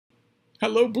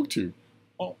Hello, BookTube.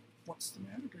 Oh, what's the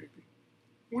matter, baby?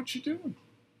 What you doing?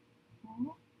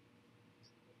 Huh?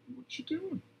 What you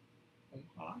doing? Oh,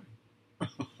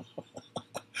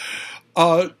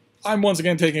 hi. I'm once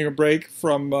again taking a break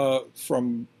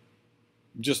from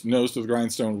just nose to the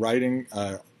grindstone writing.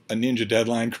 A ninja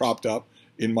deadline cropped up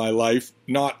in my life,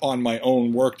 not on my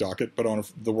own work docket, but on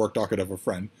the work docket of a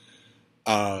friend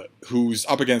who's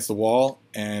up against the wall,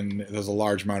 and there's a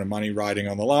large amount of money riding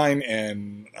on the line,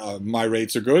 and my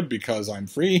rates are good because I'm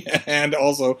free, and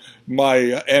also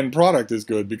my end product is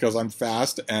good because I'm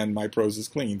fast and my prose is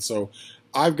clean. So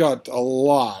I've got a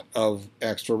lot of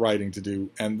extra writing to do,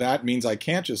 and that means I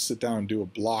can't just sit down and do a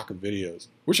block of videos.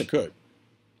 Wish I could,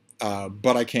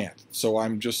 but I can't. So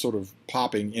I'm just sort of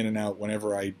popping in and out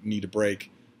whenever I need a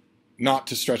break. Not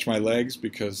to stretch my legs,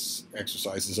 because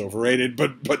exercise is overrated,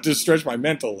 but to stretch my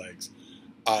mental legs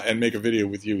and make a video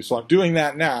with you. So I'm doing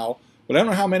that now, but I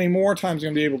don't know how many more times I'm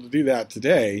going to be able to do that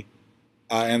today.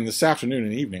 And this afternoon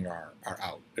and evening are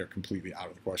out. They're completely out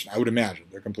of the question. I would imagine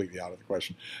they're completely out of the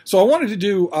question. So I wanted to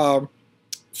do,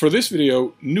 for this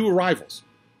video, new arrivals.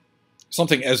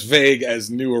 Something as vague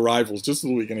as new arrivals, just so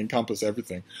that we can encompass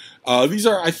everything. These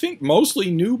are, I think,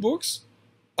 mostly new books.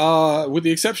 With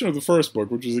the exception of the first book,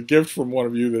 which was a gift from one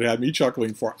of you that had me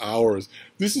chuckling for hours.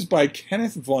 This is by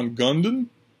Kenneth von Gunden,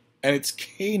 and it's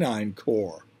Canine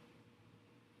Corps.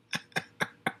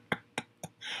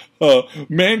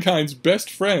 Mankind's best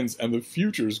friends and the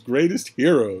future's greatest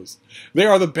heroes. They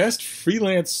are the best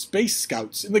freelance space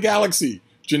scouts in the galaxy,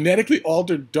 genetically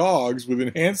altered dogs with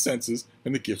enhanced senses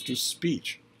and the gift of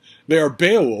speech. They are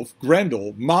Beowulf,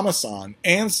 Grendel, Mama-san,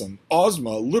 Anson,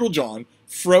 Ozma, Little John,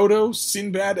 Frodo,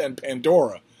 Sinbad, and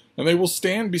Pandora, and they will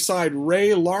stand beside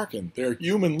Ray Larkin, their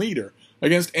human leader,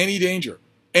 against any danger,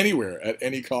 anywhere, at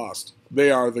any cost. They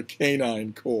are the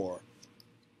Canine Corps.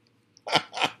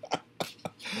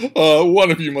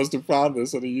 One of you must have found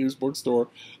this at a used bookstore.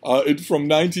 It's from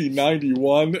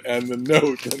 1991, and the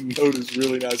note is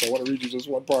really nice. I want to read you just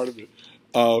one part of it.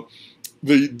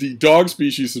 The dog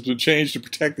species has been changed to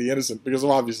protect the innocent, because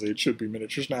obviously it should be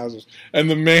miniature schnauzers,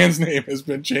 and the man's name has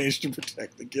been changed to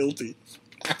protect the guilty.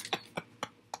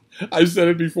 I've said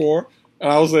it before,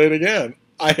 and I'll say it again.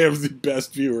 I have the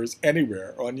best viewers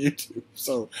anywhere on YouTube.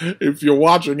 So if you're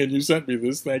watching and you sent me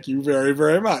this, thank you very,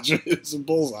 very much. It's a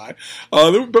bullseye.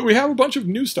 But we have a bunch of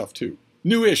new stuff, too.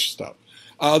 New-ish stuff.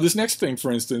 This next thing,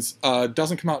 for instance,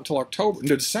 doesn't come out until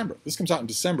December. This comes out in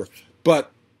December. But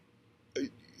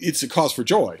it's a cause for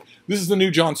joy. This is the new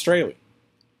John Straley.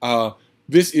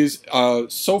 This is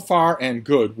So Far and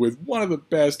Good, with one of the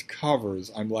best covers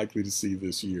I'm likely to see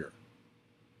this year.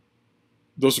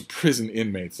 Those are prison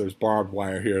inmates. There's barbed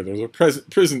wire here. Those are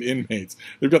prison inmates.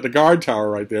 They've got the guard tower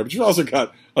right there, but you've also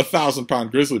got a 1,000-pound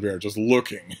grizzly bear just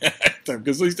looking at them,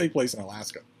 because these take place in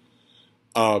Alaska.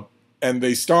 And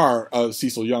they star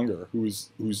Cecil Younger,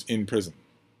 who's in prison.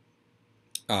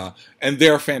 And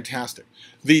they're fantastic.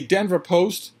 The Denver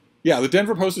Post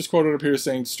is quoted up here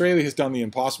saying, Straley has done the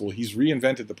impossible. He's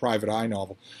reinvented the private eye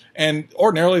novel. And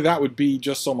ordinarily that would be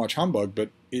just so much humbug, but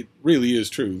it really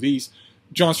is true.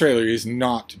 John Straley is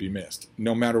not to be missed.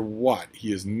 No matter what,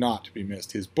 he is not to be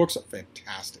missed. His books are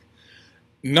fantastic.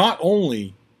 Not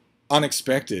only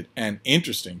unexpected and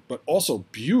interesting, but also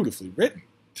beautifully written.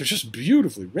 They're just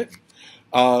beautifully written.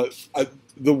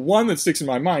 The one that sticks in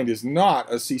my mind is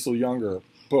not a Cecil Younger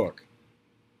book,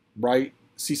 right?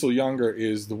 Cecil Younger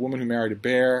is The Woman Who Married a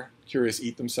Bear, Curious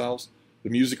Eat Themselves, The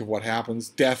Music of What Happens,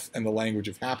 Death and the Language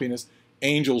of Happiness,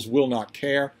 Angels Will Not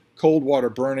Care, Cold Water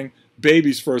Burning,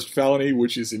 Baby's First Felony,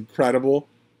 which is incredible.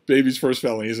 Baby's First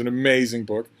Felony is an amazing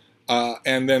book.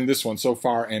 And then this one, So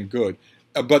Far and Good.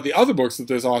 But the other books that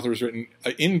this author has written,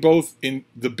 in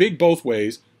The Big Both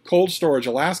Ways, Cold Storage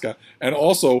Alaska, and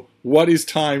also What is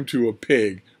Time to a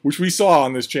Pig, which we saw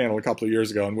on this channel a couple of years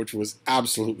ago, and which was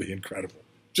absolutely incredible.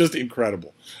 Just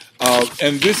incredible.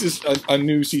 And this is a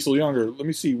new Cecil Younger. Let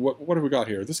me see, what have we got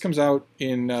here? This comes out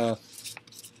in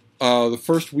the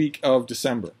first week of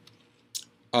December.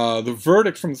 The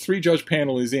verdict from the 3-judge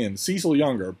panel is in. Cecil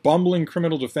Younger, bumbling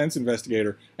criminal defense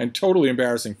investigator and totally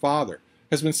embarrassing father,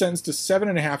 has been sentenced to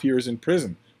 7.5 years in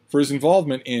prison for his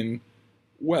involvement in,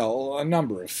 well, a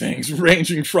number of things,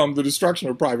 ranging from the destruction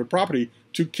of private property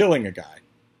to killing a guy.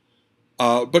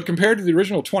 But compared to the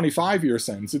original 25-year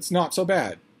sentence, it's not so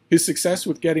bad. His success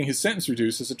with getting his sentence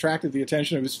reduced has attracted the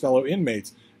attention of his fellow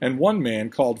inmates, and one man,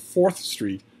 called 4th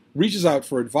Street, reaches out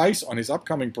for advice on his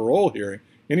upcoming parole hearing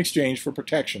in exchange for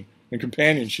protection and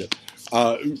companionship.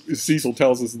 Cecil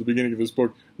tells us at the beginning of his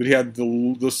book that he had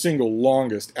the single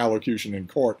longest allocution in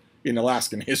court in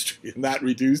Alaskan history, and that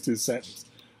reduced his sentence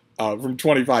from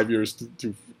 25 years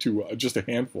to just a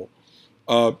handful.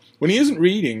 When he isn't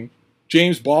reading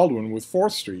James Baldwin with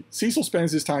 4th Street, Cecil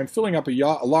spends his time filling up a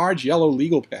large yellow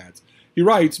legal pads. He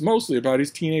writes mostly about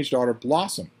his teenage daughter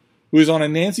Blossom, who is on a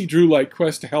Nancy Drew-like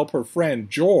quest to help her friend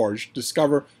George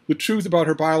discover the truth about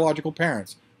her biological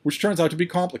parents, which turns out to be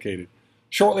complicated.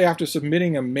 Shortly after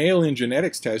submitting a mail-in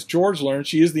genetics test, George learns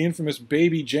she is the infamous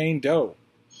baby Jane Doe,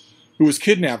 who was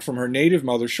kidnapped from her native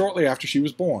mother shortly after she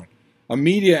was born. A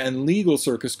media and legal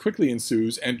circus quickly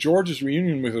ensues, and George's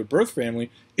reunion with her birth family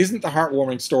isn't the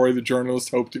heartwarming story the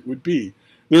journalist hoped it would be.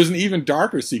 There's an even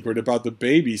darker secret about the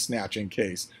baby snatching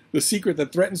case, the secret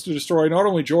that threatens to destroy not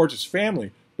only George's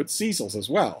family, but Cecil's as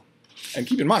well. And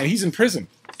keep in mind, he's in prison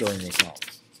during this novel.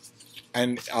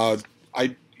 And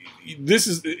this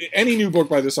is any new book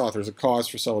by this author is a cause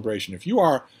for celebration. If you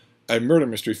are a murder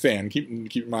mystery fan, keep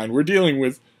in mind we're dealing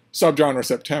with subgenre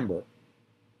September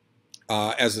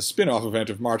as a spin-off event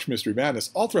of March Mystery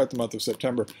Madness all throughout the month of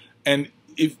September. And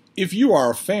if you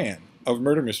are a fan of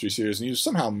murder mystery series and you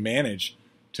somehow manage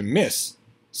to miss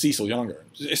Cecil Younger,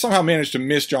 somehow manage to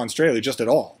miss John Straley just at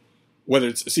all, whether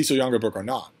it's a Cecil Younger book or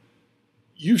not,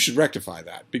 you should rectify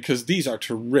that, because these are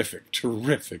terrific,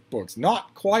 terrific books.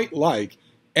 Not quite like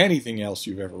anything else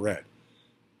you've ever read.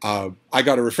 I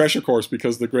got a refresher course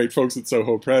because the great folks at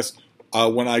Soho Press,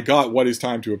 when I got What is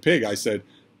Time to a Pig, I said,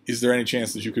 is there any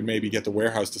chance that you could maybe get the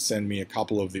warehouse to send me a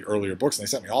couple of the earlier books? And they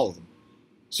sent me all of them.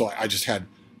 So I just had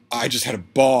a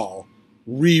ball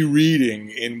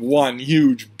rereading in one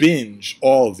huge binge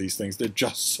all of these things. They're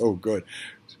just so good.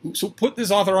 So put this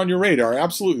author on your radar.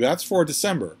 Absolutely. That's for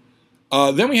December.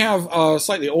 Then we have a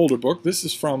slightly older book. This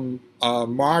is from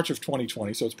March of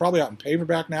 2020, so it's probably out in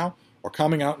paperback now, or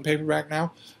coming out in paperback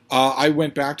now. I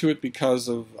went back to it because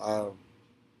of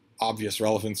obvious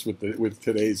relevance with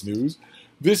today's news.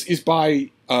 This is by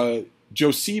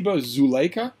Josiba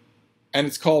Zuleika, and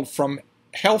it's called From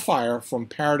Hellfire from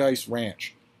Paradise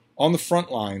Ranch, on the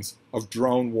front lines of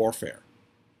drone warfare,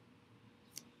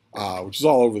 which is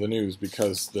all over the news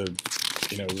because the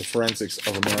forensics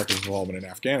of America's involvement in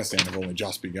Afghanistan have only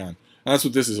just begun. And that's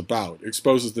what this is about. It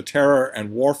exposes the terror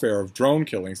and warfare of drone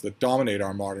killings that dominate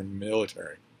our modern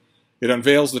military. It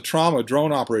unveils the trauma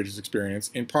drone operators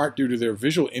experience, in part due to their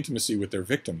visual intimacy with their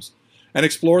victims, and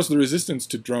explores the resistance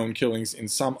to drone killings in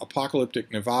some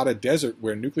apocalyptic Nevada desert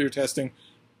where nuclear testing,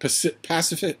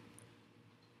 pacifist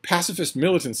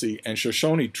militancy, and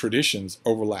Shoshone traditions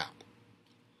overlap.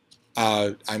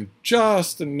 I'm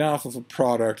just enough of a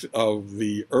product of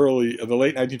the late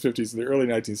 1950s and the early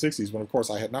 1960s, when of course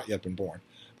I had not yet been born.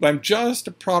 But I'm just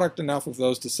a product enough of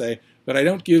those to say that I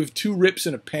don't give two rips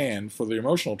in a pan for the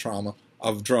emotional trauma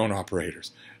of drone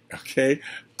operators. Okay,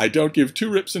 I don't give two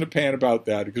rips in a pan about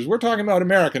that, because we're talking about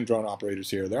American drone operators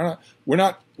here. When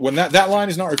that line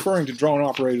is not referring to drone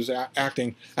operators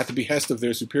acting at the behest of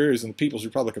their superiors in the People's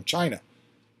Republic of China.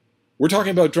 We're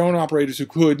talking about drone operators who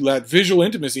could, that visual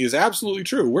intimacy is absolutely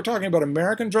true. We're talking about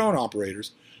American drone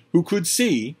operators who could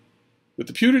see that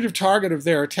the putative target of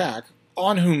their attack,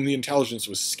 on whom the intelligence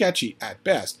was sketchy at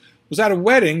best, was at a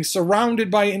wedding surrounded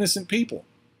by innocent people.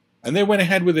 And they went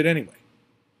ahead with it anyway.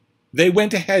 They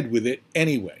went ahead with it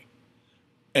anyway.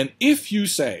 And if you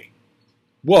say,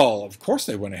 well, of course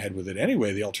they went ahead with it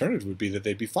anyway, the alternative would be that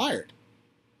they'd be fired.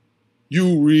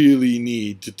 You really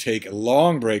need to take a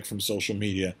long break from social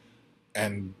media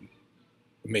and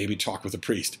maybe talk with a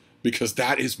priest, because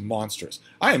that is monstrous.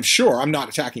 I am sure I'm not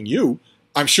attacking you.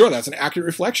 I'm sure that's an accurate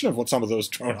reflection of what some of those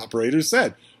drone operators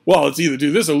said. Well, it's either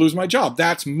do this or lose my job.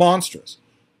 That's monstrous.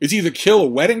 It's either kill a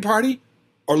wedding party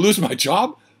or lose my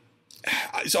job.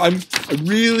 So I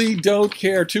really don't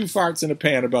care two farts in a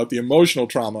pan about the emotional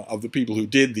trauma of the people who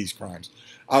did these crimes.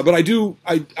 But I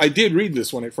did read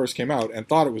this when it first came out and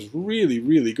thought it was really,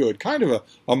 really good. Kind of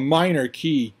a minor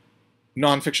key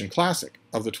nonfiction classic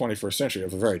of the 21st century,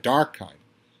 of a very dark kind.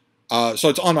 So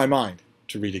it's on my mind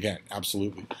to read again,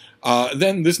 absolutely.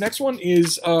 Then this next one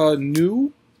is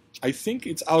new. I think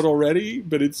it's out already,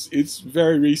 but it's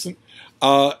very recent.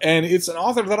 And it's an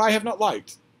author that I have not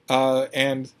liked.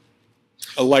 And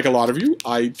like a lot of you,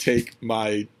 I take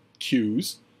my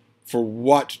cues for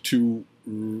what to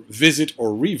visit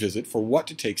or revisit, for what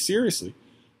to take seriously,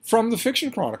 from the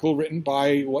Fiction Chronicle written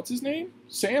by, what's his name?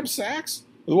 Sam Sachs?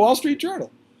 The Wall Street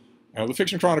Journal. Now, the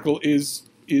Fiction Chronicle is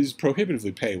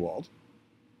prohibitively paywalled,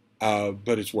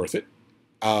 but it's worth it.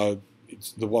 The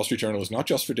Wall Street Journal is not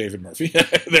just for David Murphy.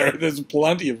 There's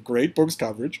plenty of great books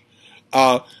coverage.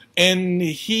 And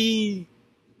he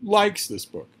likes this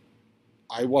book.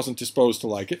 I wasn't disposed to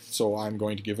like it, so I'm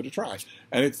going to give it a try.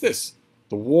 And it's this,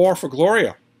 The War for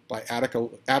Gloria by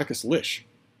Atticus Lish.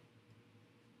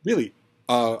 Really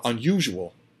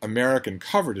unusual American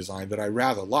cover design that I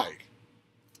rather like.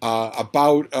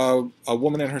 about a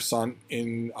woman and her son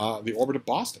in the orbit of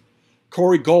Boston.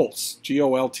 Corey Goltz,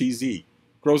 Goltz,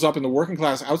 grows up in the working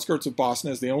class outskirts of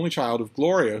Boston as the only child of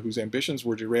Gloria, whose ambitions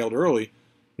were derailed early,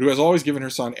 but who has always given her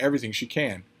son everything she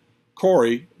can.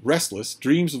 Corey, restless,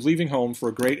 dreams of leaving home for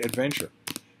a great adventure.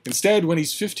 Instead, when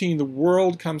he's 15, the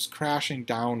world comes crashing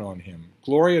down on him.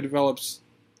 Gloria develops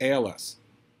ALS.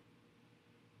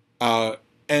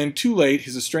 And too late,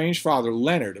 his estranged father,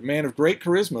 Leonard, a man of great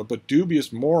charisma but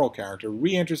dubious moral character,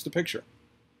 re-enters the picture.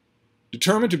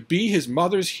 Determined to be his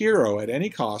mother's hero at any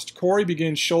cost, Corey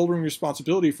begins shouldering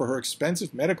responsibility for her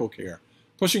expensive medical care,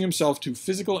 pushing himself to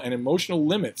physical and emotional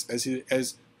limits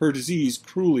as her disease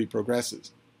cruelly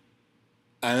progresses.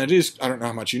 And it is, I don't know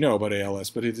how much you know about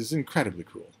ALS, but it is incredibly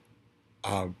cruel.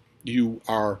 You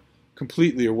are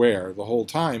completely aware the whole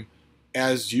time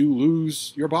as you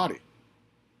lose your body,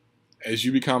 as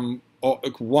you become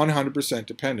 100%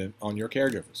 dependent on your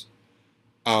caregivers.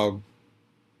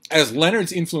 As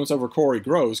Leonard's influence over Corey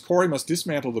grows, Corey must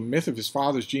dismantle the myth of his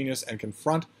father's genius and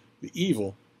confront the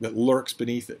evil that lurks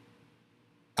beneath it.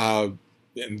 And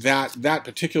that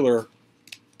particular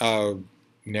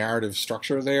narrative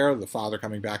structure there, the father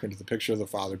coming back into the picture, the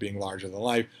father being larger than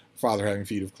life, the father having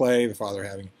feet of clay, the father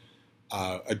having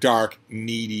a dark,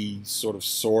 needy, sort of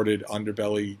sordid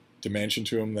underbelly dimension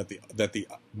to him that the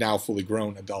now fully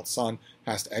grown adult son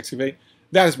has to excavate.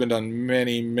 That has been done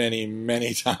many, many,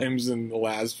 many times in the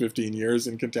last 15 years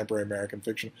in contemporary American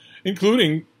fiction,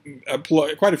 including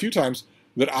quite a few times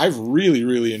that I've really,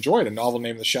 really enjoyed. A novel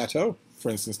named The Chateau, for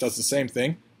instance, does the same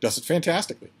thing, does it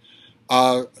fantastically.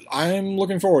 I'm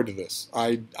looking forward to this.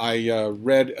 I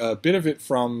read a bit of it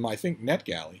from, I think,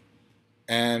 NetGalley,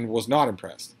 and was not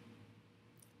impressed.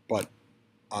 But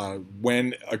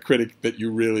when a critic that you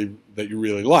really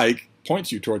like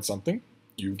points you towards something,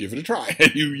 you give it a try.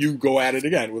 you go at it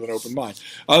again with an open mind.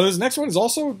 This next one is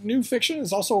also new fiction.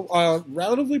 It's also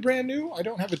relatively brand new. I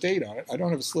don't have a date on it. I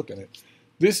don't have a slip in it.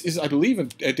 This is, I believe,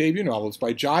 a debut novel. It's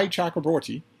by Jai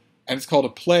Chakraborty, and it's called A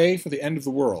Play for the End of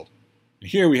the World. And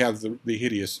here we have the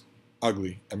hideous,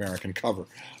 ugly American cover.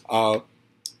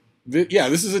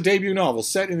 This is a debut novel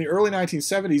set in the early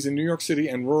 1970s in New York City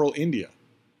and rural India.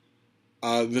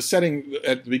 The setting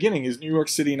at the beginning is New York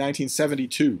City,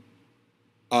 1972.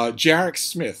 Jarek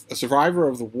Smith, a survivor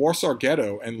of the Warsaw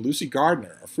Ghetto, and Lucy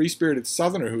Gardner, a free-spirited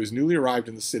Southerner who has newly arrived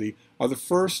in the city, are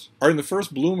in the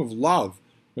first bloom of love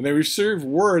when they receive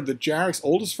word that Jarek's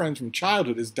oldest friend from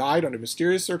childhood has died under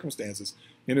mysterious circumstances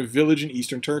in a village in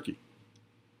eastern Turkey.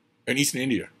 In eastern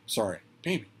India, sorry.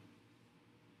 Baby.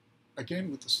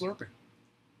 Again with the slurping.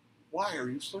 Why are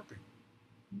you slurping?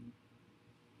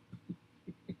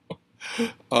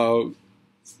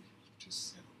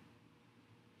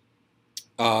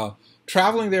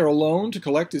 Traveling there alone to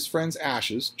collect his friend's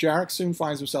ashes, Jarek soon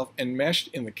finds himself enmeshed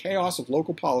in the chaos of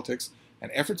local politics and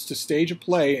efforts to stage a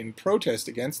play in protest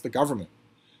against the government.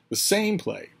 The same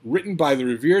play, written by the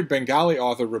revered Bengali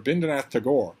author Rabindranath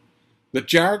Tagore, that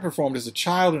Jarek performed as a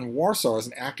child in Warsaw as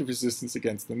an act of resistance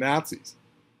against the Nazis.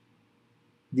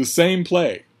 The same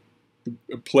play.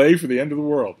 A play for the end of the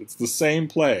world. It's the same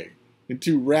play in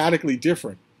two radically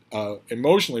different,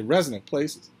 emotionally resonant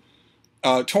places.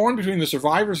 Torn between the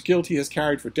survivor's guilt he has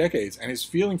carried for decades and his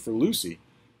feeling for Lucy,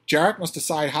 Jarek must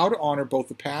decide how to honor both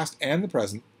the past and the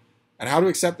present, and how to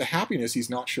accept the happiness he's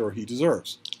not sure he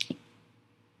deserves.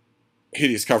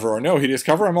 Hideous cover or no hideous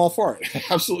cover, I'm all for it.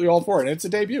 Absolutely all for it. And it's a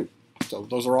debut. So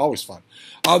those are always fun.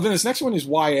 Then this next one is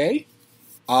YA.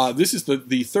 This is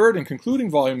the third and concluding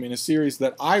volume in a series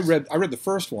that I read the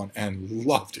first one and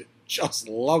loved it. Just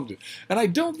loved it. And I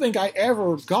don't think I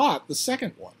ever got the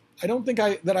second one. I don't think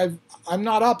I'm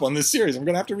not up on this series. I'm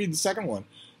going to have to read the second one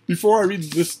before I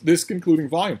read this concluding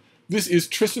volume. This is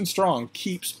Tristan Strong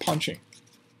Keeps Punching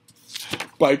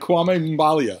by Kwame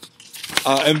Mbalia.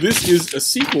 And this is a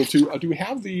sequel to, do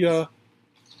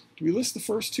we list the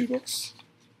first two books?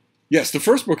 Yes, the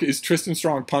first book is Tristan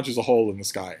Strong Punches a Hole in the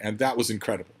Sky, and that was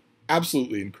incredible.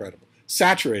 Absolutely incredible.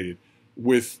 Saturated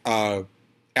with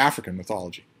African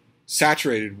mythology.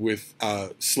 Saturated with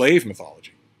slave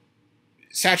mythology.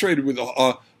 Saturated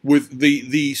with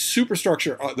the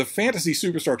superstructure, the fantasy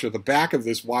superstructure at the back of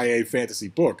this YA fantasy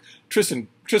book. Tristan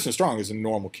Strong is a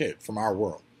normal kid from our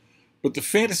world. But the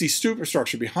fantasy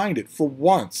superstructure behind it, for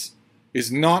once,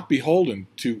 is not beholden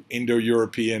to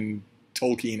Indo-European,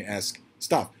 Tolkien-esque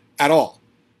stuff at all.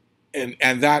 And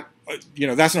that,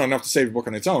 that's not enough to save a book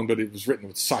on its own, but it was written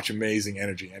with such amazing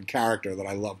energy and character that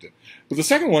I loved it. But the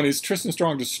second one is Tristan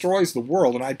Strong Destroys the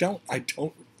World, and I don't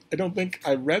think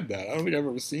I read that. I don't think I've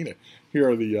ever seen it. Here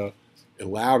are the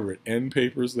elaborate end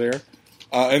papers there.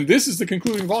 And this is the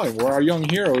concluding volume where our young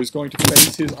hero is going to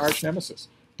face his arch nemesis,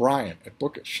 Brian at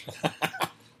Bookish.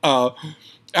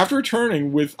 After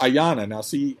returning with Ayana, now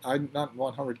see, I'm not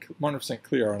 100%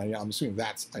 clear on Ayana. I'm assuming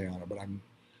that's Ayana, but I'm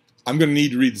going to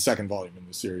need to read the second volume in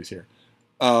this series here.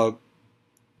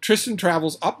 Tristan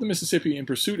travels up the Mississippi in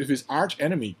pursuit of his arch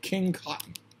enemy, King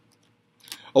Cotton.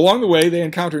 Along the way, they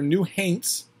encounter new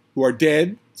Haints, who are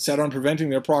dead, set on preventing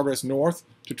their progress north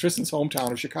to Tristan's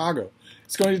hometown of Chicago.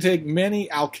 It's going to take many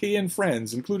Alkean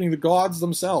friends, including the gods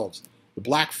themselves, the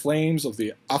black flames of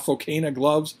the Afokana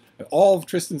gloves, and all of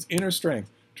Tristan's inner strength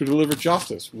to deliver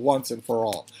justice once and for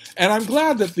all. And I'm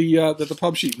glad that the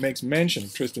pub sheet makes mention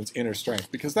of Tristan's inner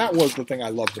strength, because that was the thing I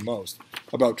loved the most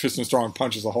about Tristan Strong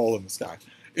Punches a Hole in the Sky,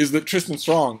 is that Tristan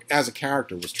Strong, as a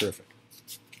character, was terrific.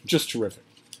 Just terrific.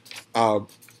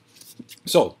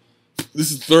 So,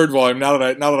 this is the third volume. Now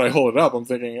that I hold it up, I'm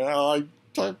thinking,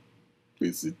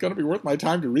 is it going to be worth my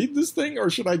time to read this thing, or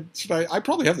should I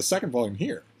probably have the second volume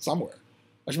here somewhere.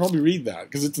 I should probably read that,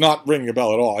 because it's not ringing a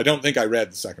bell at all. I don't think I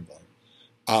read the second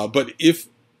volume. But if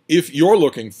you're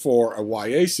looking for a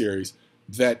YA series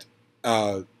that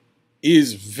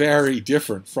is very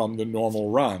different from the normal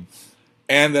run,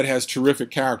 and that has terrific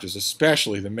characters,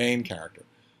 especially the main character,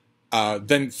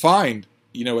 then find,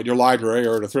 at your library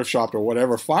or at a thrift shop or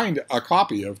whatever, find a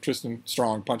copy of Tristan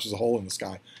Strong Punches a Hole in the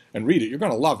Sky and read it. You're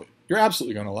going to love it. You're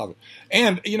absolutely going to love it.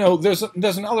 And,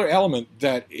 there's another element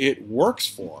that it works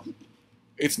for.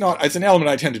 It's an element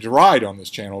I tend to deride on this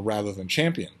channel rather than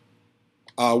champion,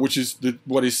 which is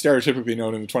what is stereotypically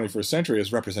known in the 21st century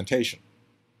as representation.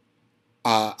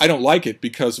 I don't like it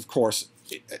because, of course,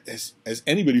 as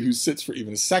anybody who sits for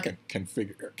even a second can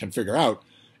figure out,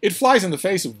 it flies in the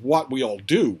face of what we all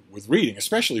do with reading,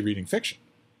 especially reading fiction,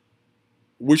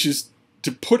 which is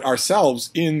to put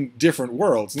ourselves in different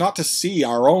worlds, not to see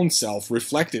our own self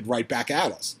reflected right back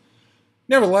at us.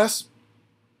 Nevertheless,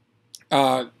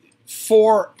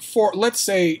 for let's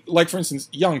say, like for instance,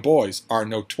 young boys are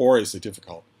notoriously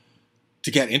difficult to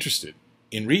get interested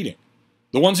in reading.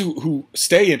 The ones who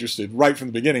stay interested right from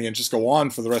the beginning and just go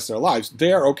on for the rest of their lives,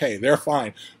 they're okay, they're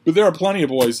fine. But there are plenty of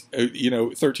boys,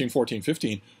 13, 14,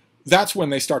 15, that's when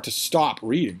they start to stop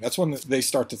reading. That's when they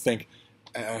start to think,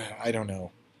 I don't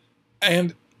know.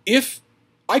 And if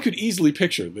I could easily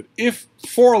picture that if,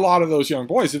 for a lot of those young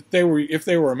boys, if they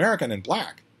were American and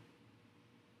black,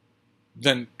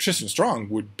 then Tristan Strong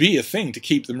would be a thing to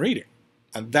keep them reading.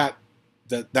 And that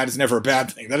is never a bad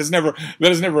thing. That is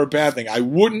never a bad thing. I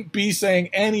wouldn't be saying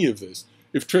any of this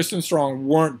if Tristan Strong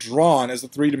weren't drawn as a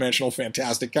three-dimensional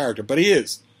fantastic character, but he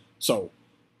is. So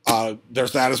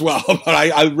there's that as well. But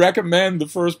I recommend the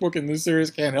first book in this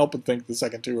series. Can't help but think the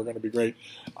second two are going to be great.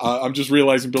 I'm just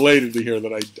realizing belatedly here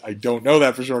that I don't know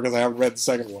that for sure because I haven't read the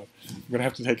second one. I'm going to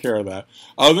have to take care of that.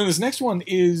 Then this next one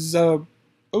is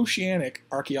Oceanic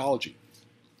Archaeology.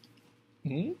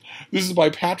 This is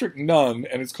by Patrick Nunn,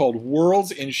 and it's called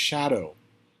Worlds in Shadow,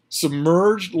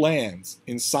 Submerged Lands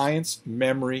in Science,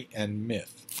 Memory, and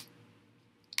Myth.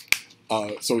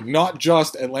 So not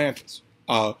just Atlantis.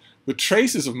 The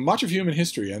traces of much of human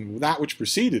history and that which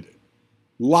preceded it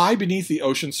lie beneath the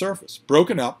ocean's surface,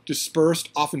 broken up, dispersed,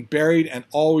 often buried, and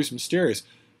always mysterious,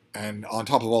 and on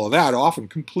top of all of that, often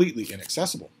completely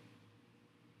inaccessible.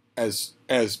 As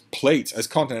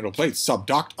continental plates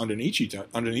subduct underneath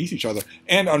each other,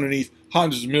 and underneath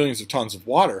hundreds of millions of tons of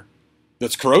water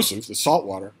that's corrosive, the salt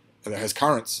water, that has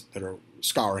currents that are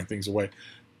scouring things away.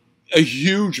 A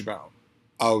huge amount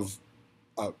of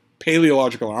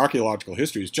paleological and archaeological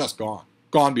history is just gone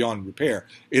beyond repair.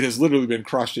 It has literally been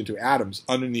crushed into atoms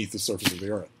underneath the surface of the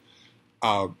earth.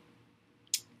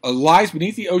 Lies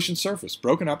beneath the ocean surface,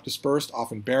 broken up, dispersed,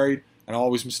 often buried, and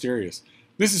always mysterious.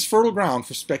 This is fertile ground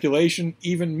for speculation,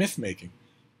 even myth-making,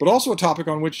 but also a topic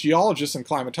on which geologists and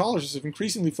climatologists have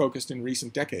increasingly focused in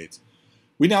recent decades.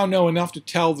 We now know enough to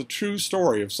tell the true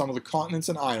story of some of the continents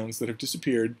and islands that have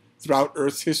disappeared throughout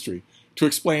Earth's history, to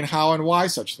explain how and why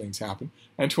such things happen,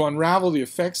 and to unravel the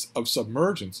effects of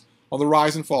submergence on the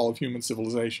rise and fall of human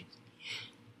civilizations.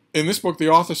 In this book, the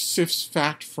author sifts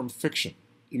fact from fiction.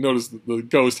 You notice the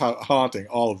ghost haunting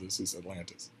all of this is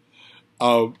Atlantis.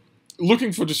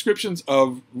 Looking for descriptions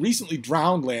of recently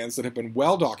drowned lands that have been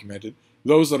well documented,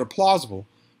 those that are plausible,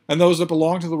 and those that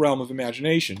belong to the realm of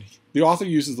imagination, the author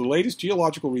uses the latest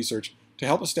geological research to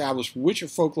help establish which of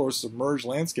folklore's submerged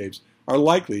landscapes are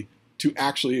likely to have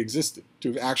actually existed.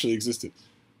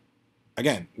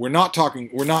 Again,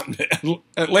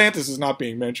 Atlantis is not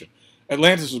being mentioned.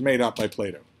 Atlantis was made up by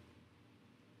Plato.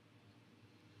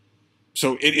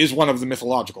 So it is one of the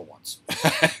mythological ones.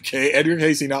 Okay, Edgar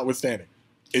Cayce notwithstanding.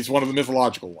 It's one of the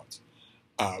mythological ones.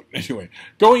 Anyway,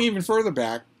 going even further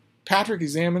back, Patrick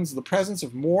examines the presence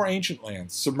of more ancient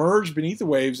lands, submerged beneath the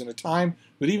waves in a time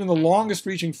that even the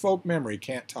longest-reaching folk memory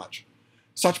can't touch.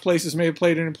 Such places may have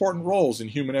played important roles in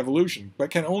human evolution, but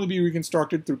can only be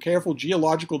reconstructed through careful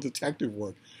geological detective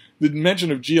work. The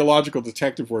mention of geological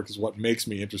detective work is what makes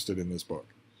me interested in this book.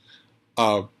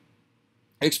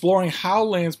 Exploring how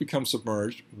lands become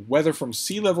submerged, whether from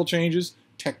sea level changes,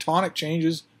 tectonic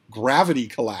changes, gravity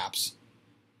collapse,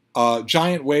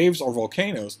 giant waves, or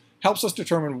volcanoes, helps us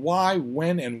determine why,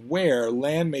 when, and where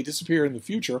land may disappear in the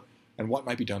future and what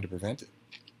might be done to prevent it.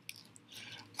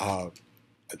 I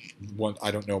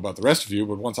don't know about the rest of you,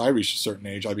 but once I reached a certain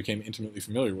age, I became intimately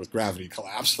familiar with gravity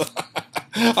collapse.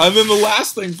 And then the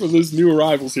last thing for this new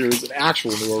arrivals here is an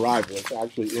actual new arrival. It's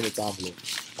actually in its envelope.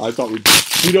 I thought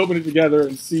we'd open it together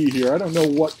and see here. I don't know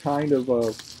what kind of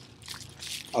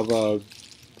a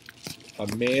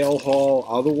mail haul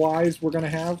otherwise we're going to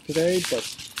have today,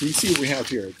 but we see what we have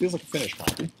here. It feels like a finished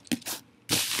copy.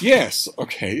 Yes,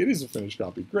 okay, it is a finished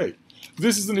copy. Great.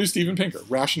 This is the new Steven Pinker,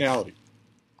 Rationality.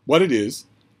 What it is,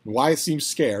 why it seems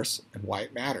scarce, and why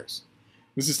it matters.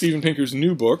 This is Steven Pinker's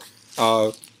new book.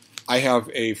 I have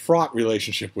a fraught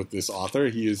relationship with this author.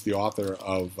 He is the author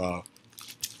of, what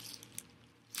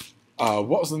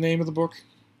was the name of the book?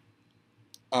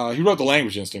 He wrote The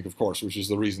Language Instinct, of course, which is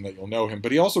the reason that you'll know him.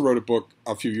 But he also wrote a book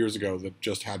a few years ago that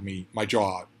just had my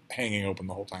jaw hanging open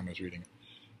the whole time I was reading it.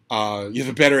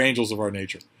 The Better Angels of Our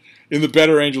Nature. In The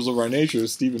Better Angels of Our Nature,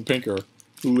 Steven Pinker,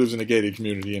 who lives in a gated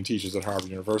community and teaches at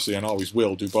Harvard University and always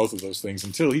will do both of those things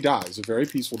until he dies, a very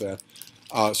peaceful death,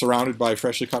 surrounded by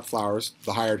freshly cut flowers,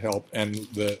 the hired help, and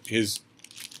his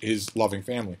loving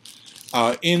family.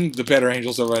 In The Better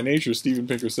Angels of Our Nature, Steven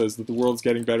Pinker says that the world's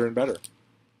getting better and better.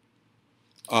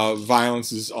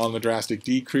 Violence is on the drastic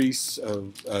decrease.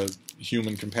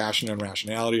 Human compassion and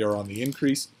rationality are on the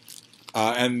increase.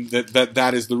 And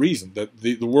that is the reason. That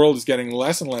the world is getting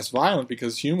less and less violent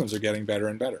because humans are getting better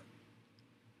and better.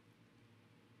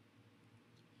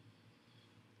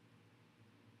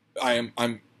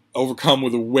 I'm overcome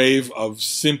with a wave of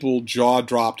simple,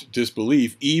 jaw-dropped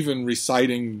disbelief, even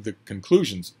reciting the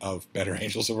conclusions of Better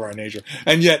Angels of Our Nature.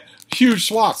 And yet, huge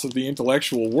swaths of the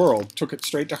intellectual world took it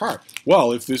straight to heart.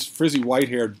 Well, if this frizzy,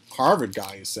 white-haired Harvard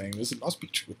guy is saying this, it must be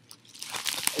true.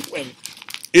 When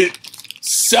it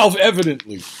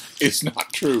self-evidently is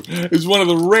not true. It's one of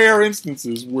the rare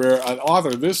instances where an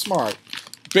author this smart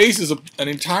bases an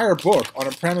entire book on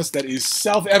a premise that is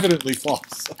self-evidently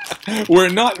false. Where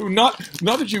not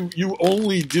that you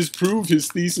only disprove his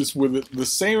thesis with the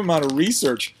same amount of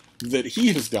research that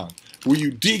he has done, where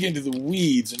you dig into the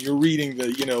weeds and you're reading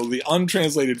the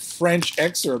untranslated French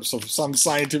excerpts of some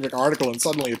scientific article and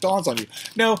suddenly it dawns on you.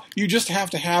 No, you just have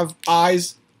to have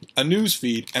eyes, a news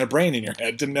feed, and a brain in your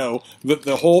head to know that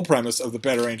the whole premise of The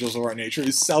Better Angels of Our Nature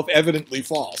is self-evidently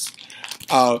false.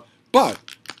 But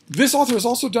this author has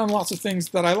also done lots of things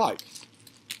that I like.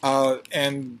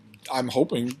 And I'm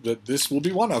hoping that this will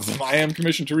be one of them. I am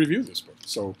commissioned to review this book.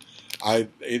 So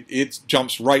it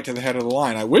jumps right to the head of the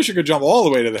line. I wish it could jump all the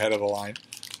way to the head of the line,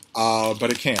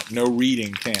 but it can't. No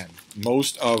reading can.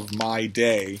 Most of my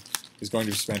day is going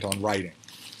to be spent on writing.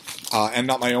 And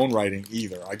not my own writing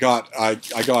either. I got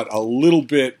a little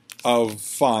bit of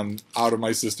fun out of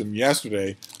my system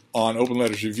yesterday on Open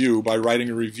Letters Review by writing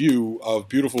a review of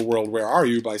Beautiful World, Where Are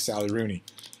You by Sally Rooney.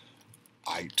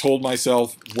 I told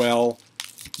myself, well,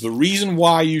 the reason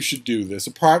why you should do this,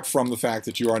 apart from the fact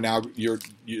that you are now,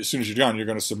 as soon as you're done, you're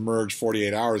going to submerge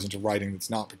 48 hours into writing that's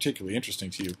not particularly interesting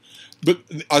to you. But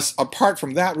apart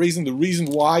from that reason, the reason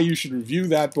why you should review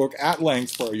that book at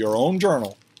length for your own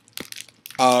journal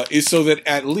is so that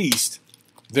at least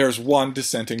there's one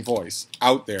dissenting voice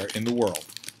out there in the world.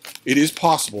 It is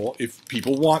possible, if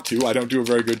people want to, I don't do a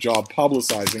very good job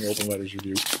publicizing Open Letters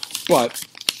Review, but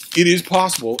it is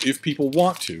possible, if people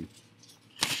want to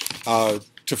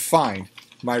find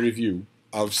my review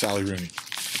of Sally Rooney.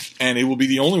 And it will be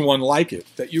the only one like it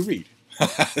that you read.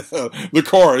 The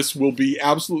chorus will be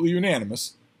absolutely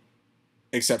unanimous,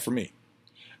 except for me.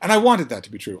 And I wanted that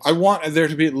to be true. I want there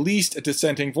to be at least a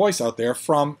dissenting voice out there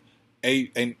from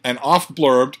an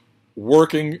oft-blurbed,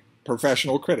 working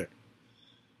professional critic.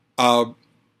 And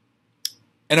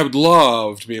I would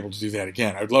love to be able to do that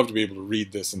again. I would love to be able to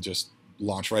read this and just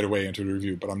launch right away into a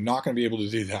review, but I'm not going to be able to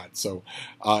do that. So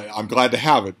I'm glad to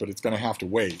have it, but it's going to have to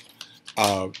wait.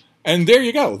 And there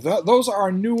you go. Those are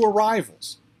our new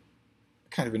arrivals.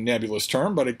 Kind of a nebulous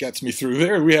term, but it gets me through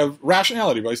there. We have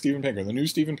Rationality by Steven Pinker, the new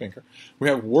Steven Pinker. We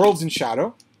have Worlds in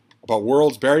Shadow, about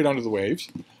worlds buried under the waves.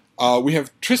 We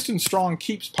have Tristan Strong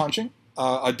Keeps Punching,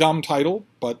 a dumb title,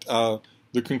 but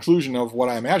the conclusion of what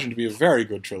I imagine to be a very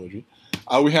good trilogy.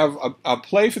 We have a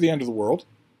Play for the End of the World,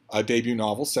 a debut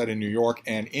novel set in New York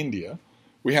and India.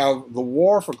 We have The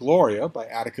War for Gloria by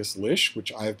Atticus Lish,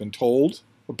 which I have been told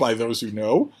by those who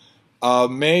know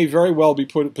may very well be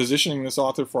positioning this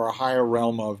author for a higher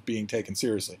realm of being taken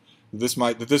seriously.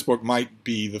 That this book might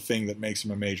be the thing that makes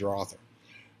him a major author.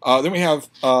 Then we have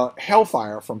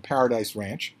Hellfire from Paradise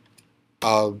Ranch,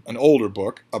 an older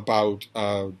book about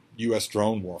U.S.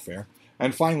 drone warfare.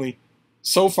 And finally,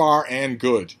 So Far and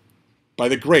Good by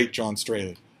the great John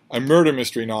Straley, a murder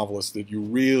mystery novelist that you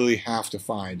really have to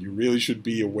find. You really should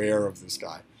be aware of this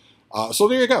guy. So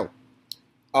there you go.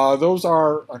 Those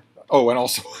are... oh, and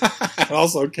also, and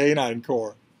also Canine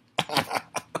Corps.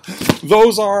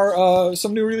 Those are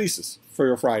some new releases for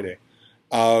your Friday.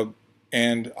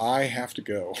 And I have to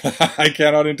go. I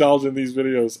cannot indulge in these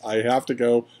videos. I have to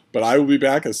go, but I will be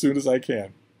back as soon as I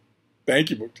can. Thank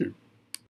you, BookTube.